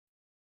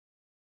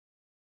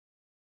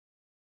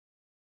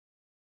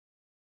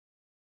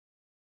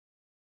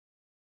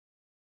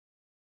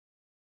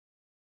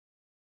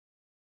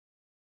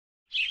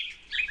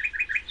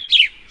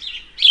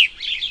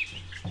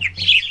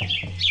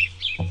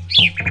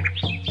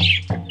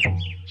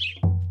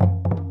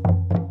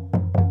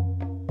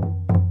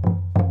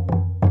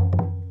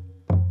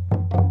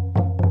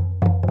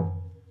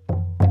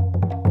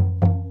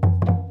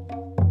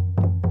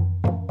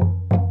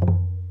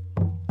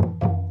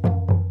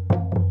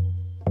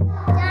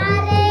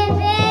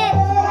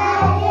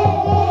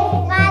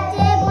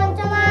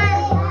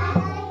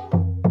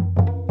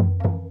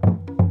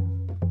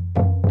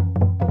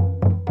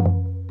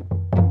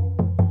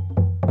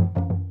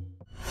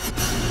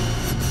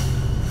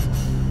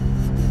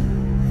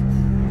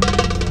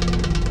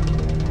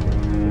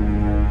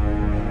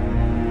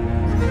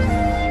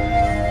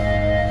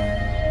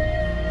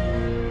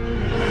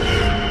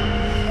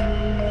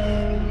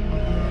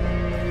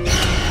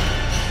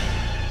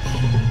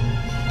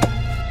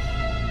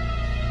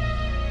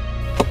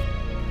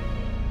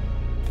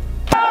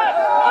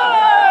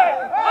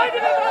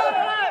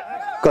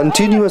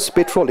Continuous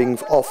patrolling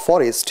of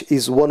forest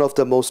is one of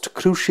the most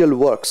crucial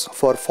works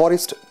for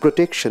forest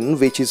protection,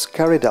 which is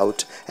carried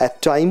out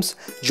at times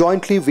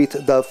jointly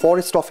with the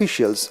forest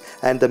officials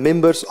and the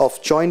members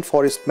of Joint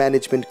Forest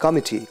Management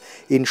Committee,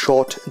 in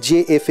short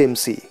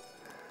JFMC.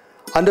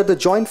 Under the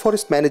Joint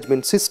Forest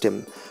Management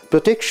System,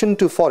 protection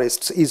to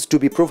forests is to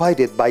be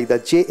provided by the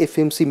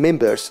JFMC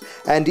members,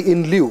 and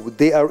in lieu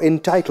they are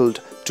entitled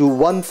to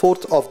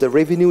 1/4 of the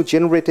revenue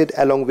generated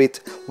along with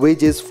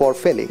wages for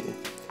felling.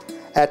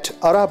 At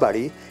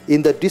Arabari,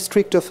 in the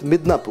district of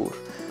Midnapore,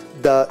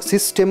 the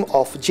system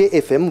of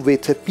JFM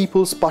with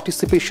people's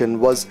participation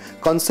was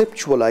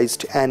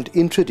conceptualized and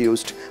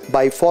introduced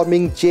by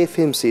forming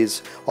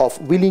JFMCs of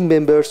willing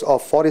members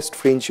of forest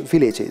fringe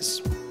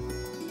villages.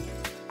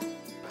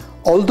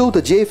 Although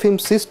the JFM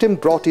system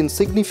brought in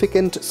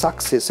significant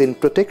success in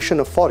protection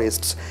of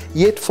forests,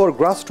 yet for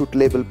grassroots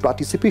level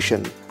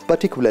participation,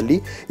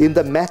 particularly in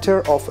the matter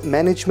of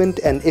management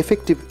and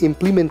effective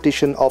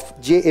implementation of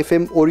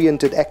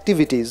JFM-oriented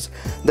activities,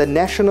 the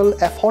National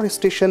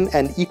Afforestation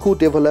and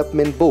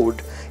Eco-Development Board,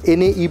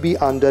 NAEB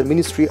under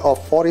Ministry of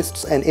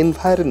Forests and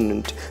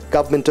Environment,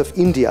 Government of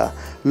India,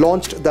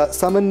 launched the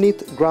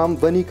Samanit Gram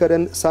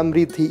Vanikaran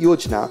Samriddhi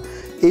Yojana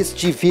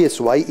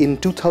SGVSY in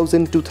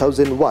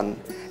 2000-2001.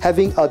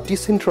 having a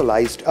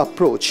decentralized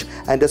approach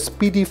and a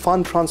speedy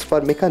fund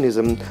transfer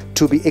mechanism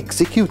to be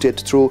executed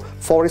through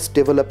forest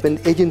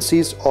development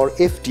agencies or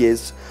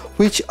FDAs,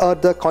 which are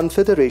the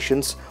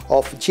confederations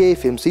of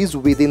JFMCs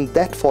within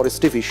that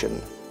forest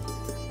division.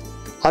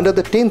 Under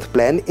the 10th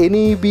plan,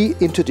 NAEB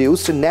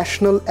introduced a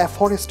National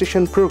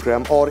Afforestation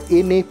Program or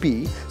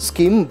NAP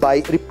scheme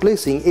by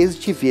replacing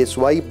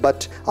SGVSY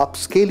but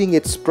upscaling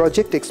its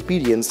project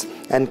experience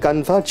and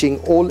converging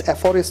all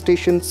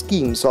afforestation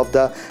schemes of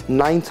the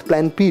 9th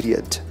plan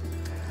period.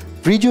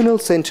 Regional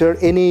Center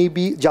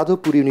NAEB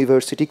Jadavpur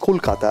University,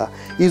 Kolkata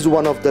is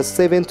one of the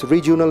 7th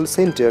regional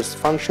centers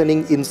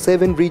functioning in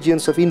 7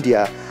 regions of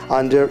India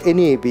under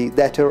NAEB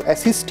that are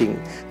assisting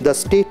the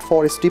state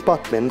forest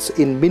departments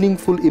in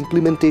meaningful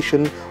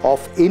implementation of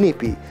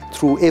NAP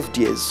through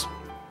FDAs.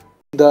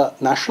 The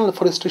National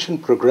Afforestation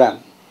Program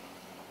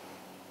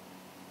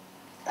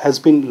has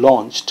been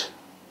launched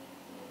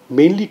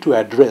mainly to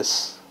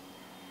address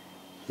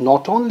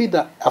not only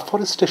the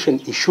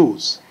afforestation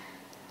issues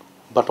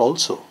but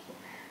also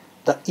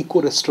the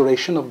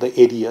eco-restoration of the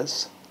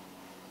areas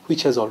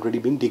which has already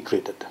been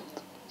degraded,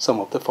 some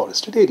of the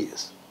forested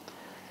areas.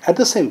 At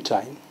the same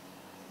time,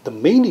 the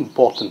main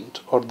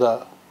important or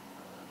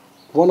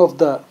one of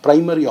the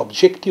primary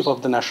objective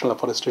of the National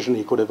Afforestation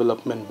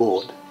Eco-Development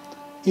Board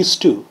is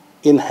to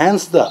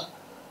enhance the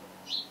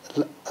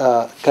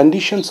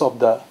conditions of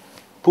the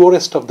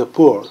poorest of the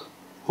poor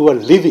who are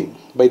living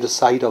by the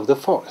side of the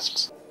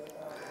forests.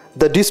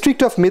 The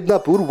district of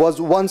Midnapore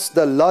was once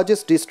the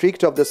largest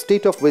district of the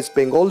state of West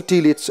Bengal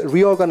till its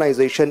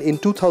reorganization in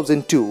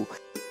 2002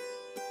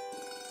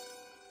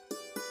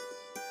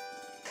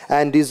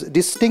 and is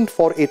distinct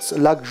for its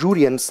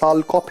luxuriant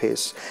sal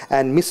coppice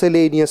and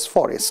miscellaneous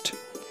forest.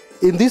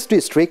 In this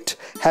district,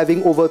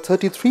 having over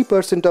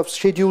 33% of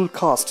scheduled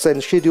castes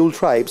and scheduled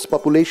tribes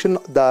population,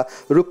 the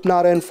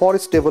Rupnarayan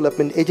Forest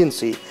Development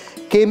Agency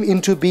came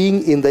into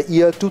being in the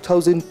year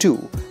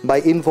 2002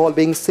 by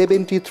involving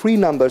 73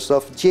 numbers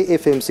of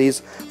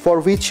JFMCs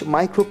for which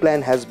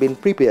microplan has been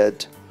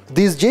prepared.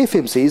 These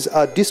JFMCs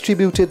are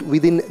distributed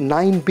within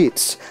 9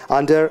 bits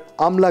under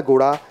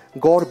Amlagoda,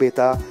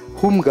 Gorbeta,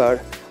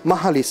 Humgar,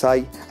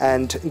 Mahalisai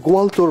and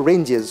Gwaltor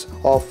ranges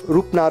of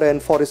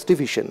Rupnarayan Forest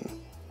Division.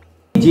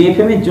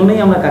 JFM এর জন্যই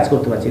আমরা কাজ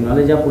করতে পারছি,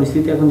 নাহলে যা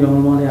পরিস্থিতি এখন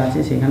জঙ্গলমহলে আছে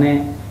সেখানে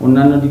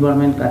অন্যান্য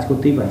ডিপার্টমেন্ট কাজ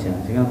করতেই পারছে না।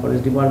 সেখানে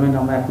ফরেস্ট ডিপার্টমেন্ট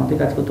আমরা একমাত্র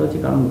কাজ করতে পারছি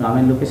কারণ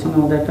গ্রামের লোকেশনে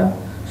আমাদের একটা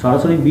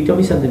সরাসরি বিট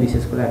অফিসারদের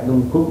বিশেষ করে একদম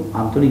খুব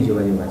আন্তরিক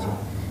যোগাযোগ আছে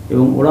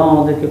এবং ওরাও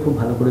আমাদেরকে খুব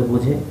ভালো করে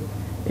বোঝে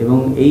এবং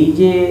এই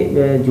যে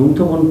যৌথ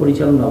বন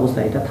পরিচালন ব্যবস্থা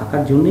এটা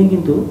থাকার জন্যই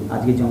কিন্তু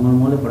আজকে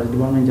জঙ্গলমহলে ফরেস্ট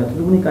ডিপার্টমেন্ট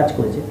যতটুকুনি কাজ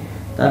করেছে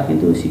তার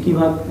কিন্তু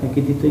সিকিভাগ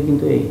কৃতিত্বই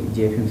কিন্তু এই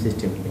জেএফএম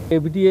সিস্টেম।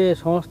 এফডিএ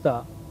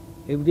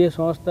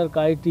সংস্থার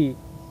কাজটি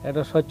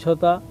একটা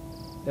স্বচ্ছতা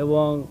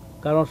এবং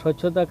কারণ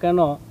স্বচ্ছতা কেন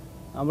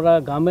আমরা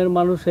গ্রামের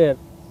মানুষের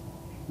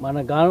মানে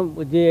গ্রাম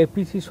যে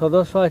এপিসি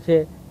সদস্য আছে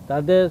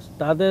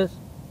তাদের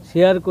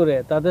শেয়ার করে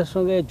তাদের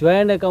সঙ্গে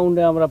জয়েন্ট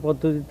অ্যাকাউন্টে আমরা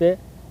পদ্ধতিতে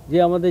যে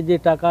আমাদের যে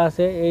টাকা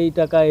আসে এই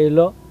টাকা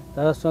এলো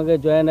তাদের সঙ্গে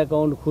জয়েন্ট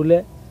অ্যাকাউন্ট খুলে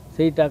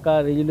সেই টাকা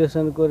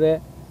রেজুলেশন করে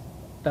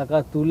টাকা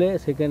তুলে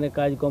সেখানে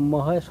কাজকর্ম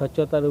হয়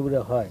স্বচ্ছতার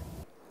উপরে হয়।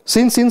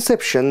 Since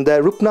inception, the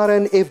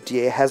Rupnarayan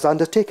FDA has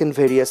undertaken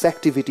various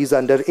activities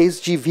under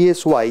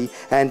SGVSY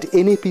and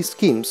NAP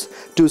schemes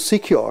to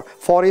secure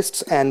forests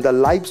and the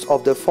lives of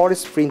the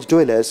forest fringe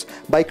dwellers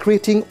by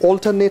creating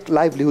alternate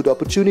livelihood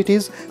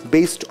opportunities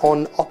based on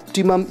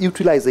optimum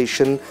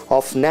utilization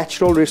of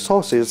natural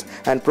resources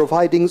and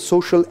providing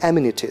social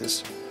amenities.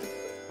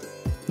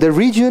 The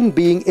region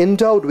being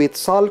endowed with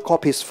sal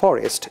coppice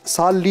forest,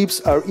 sal leaves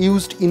are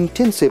used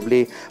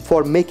intensively for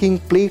making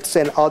plates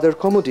and other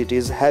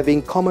commodities having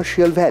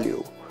commercial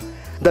value.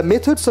 The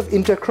methods of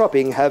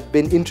intercropping have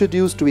been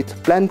introduced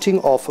with planting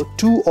of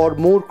 2 or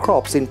more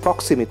crops in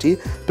proximity,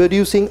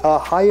 producing a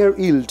higher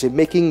yield,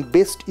 making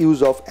best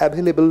use of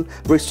available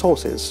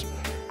resources.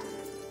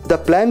 The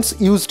plants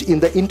used in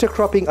the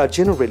intercropping are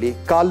generally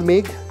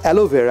kalmeg,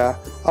 aloe vera,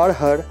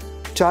 arhar,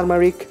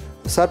 turmeric,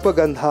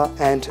 sarpagandha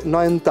and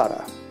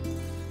nayantara.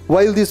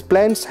 While these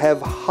plants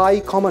have high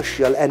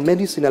commercial and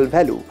medicinal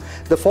value,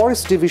 the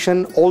Forest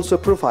Division also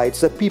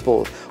provides the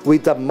people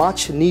with the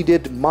much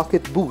needed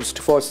market boost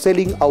for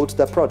selling out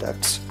the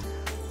products.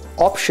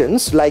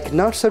 Options like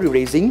nursery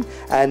raising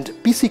and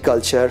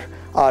pisciculture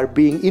are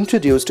being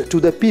introduced to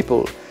the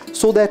people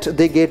so that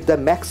they get the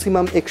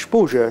maximum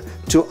exposure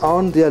to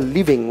earn their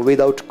living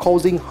without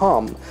causing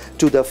harm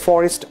to the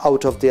forest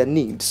out of their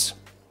needs.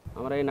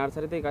 আমরা এই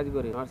নার্সারিতেই কাজ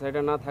করি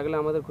নার্সারিটা না থাকলে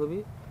আমাদের খুবই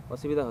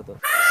অসুবিধা হতো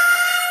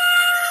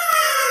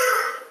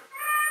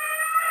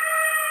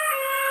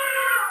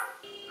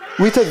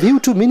With a view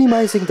to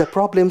minimizing the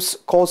problems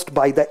caused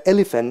by the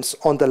elephants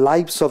on the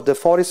lives of the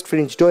forest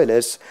fringe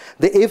dwellers,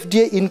 the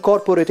FDA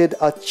incorporated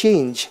a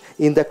change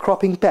in the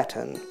cropping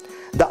pattern.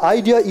 The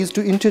idea is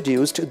to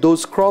introduce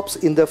those crops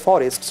in the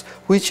forests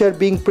which are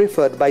being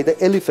preferred by the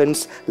elephants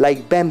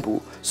like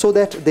bamboo so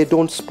that they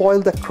don't spoil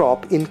the crop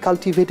in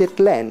cultivated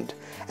land,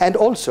 and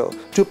also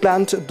to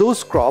plant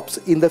those crops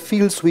in the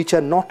fields which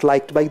are not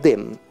liked by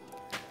them.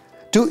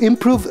 To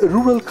improve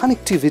rural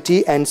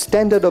connectivity and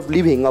standard of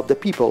living of the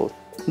people,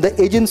 the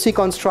agency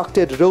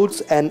constructed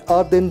roads and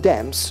earthen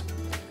dams.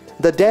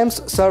 The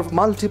dams serve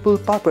multiple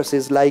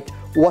purposes like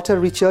water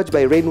recharge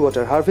by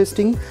rainwater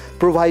harvesting,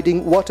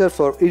 providing water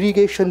for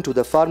irrigation to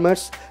the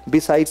farmers,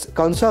 besides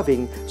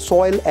conserving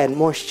soil and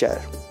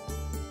moisture.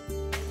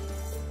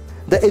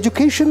 The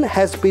education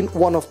has been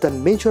one of the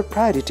major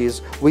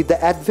priorities with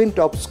the advent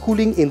of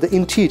schooling in the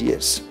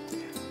interiors.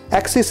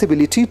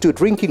 Accessibility to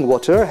drinking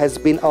water has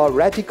been a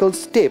radical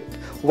step,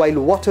 while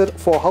water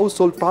for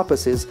household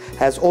purposes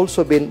has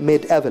also been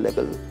made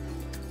available.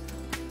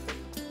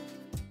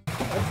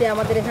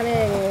 আমাদের এখানে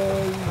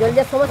জল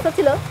যে সমস্যা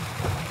ছিল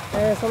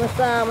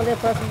সমস্যা আমাদের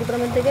forest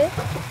department থেকে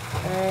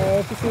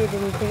APC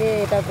থেকে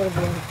এটা করে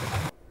দেওয়া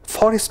হচ্ছে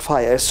Forest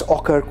fires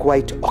occur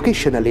quite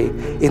occasionally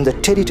in the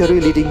territory,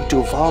 leading to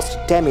vast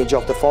damage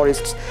of the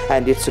forests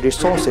and its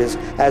resources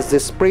as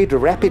they spread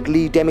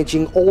rapidly,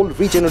 damaging all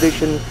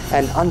regeneration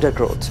and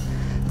undergrowth.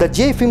 The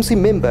JFMC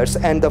members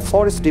and the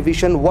Forest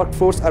Division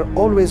workforce are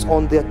always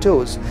on their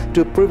toes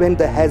to prevent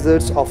the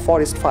hazards of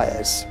forest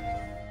fires.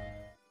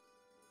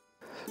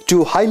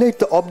 To highlight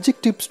the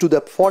objectives to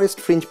the forest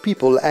fringe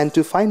people and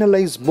to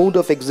finalize mode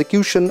of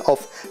execution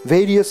of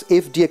various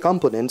FDA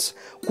components,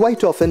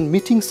 quite often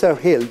meetings are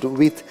held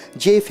with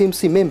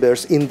JFMC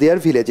members in their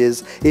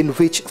villages, in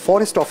which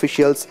forest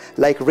officials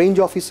like range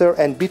officer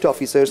and beat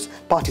officers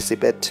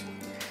participate.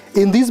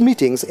 In these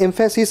meetings,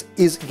 emphasis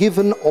is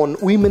given on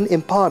women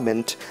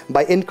empowerment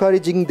by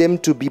encouraging them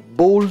to be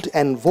bold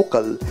and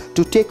vocal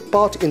to take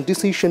part in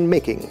decision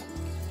making.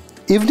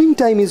 Evening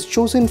time is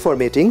chosen for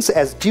meetings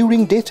as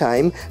during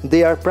daytime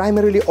they are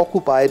primarily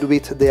occupied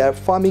with their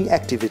farming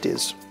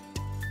activities.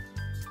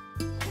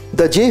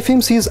 The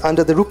JFMCs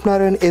under the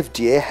Rupnarayan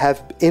FDA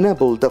have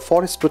enabled the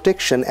forest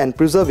protection and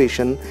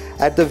preservation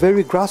at the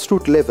very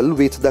grassroots level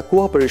with the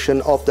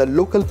cooperation of the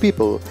local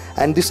people,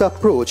 and this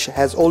approach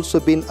has also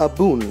been a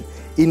boon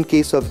in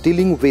case of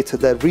dealing with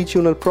the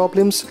regional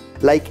problems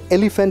like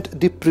elephant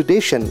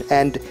depredation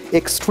and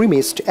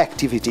extremist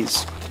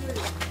activities.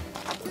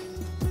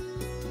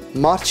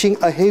 Marching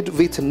ahead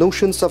with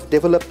notions of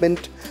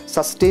development,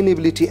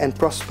 sustainability and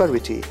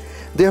prosperity,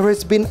 there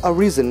has been a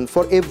reason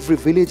for every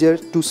villager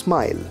to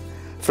smile.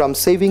 From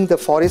saving the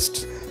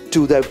forests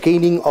to the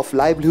gaining of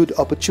livelihood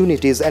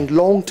opportunities and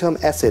long-term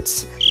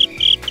assets.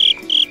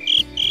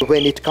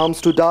 When it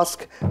comes to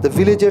dusk, the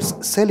villagers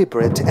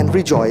celebrate and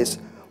rejoice,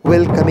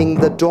 welcoming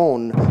the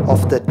dawn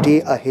of the day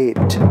ahead.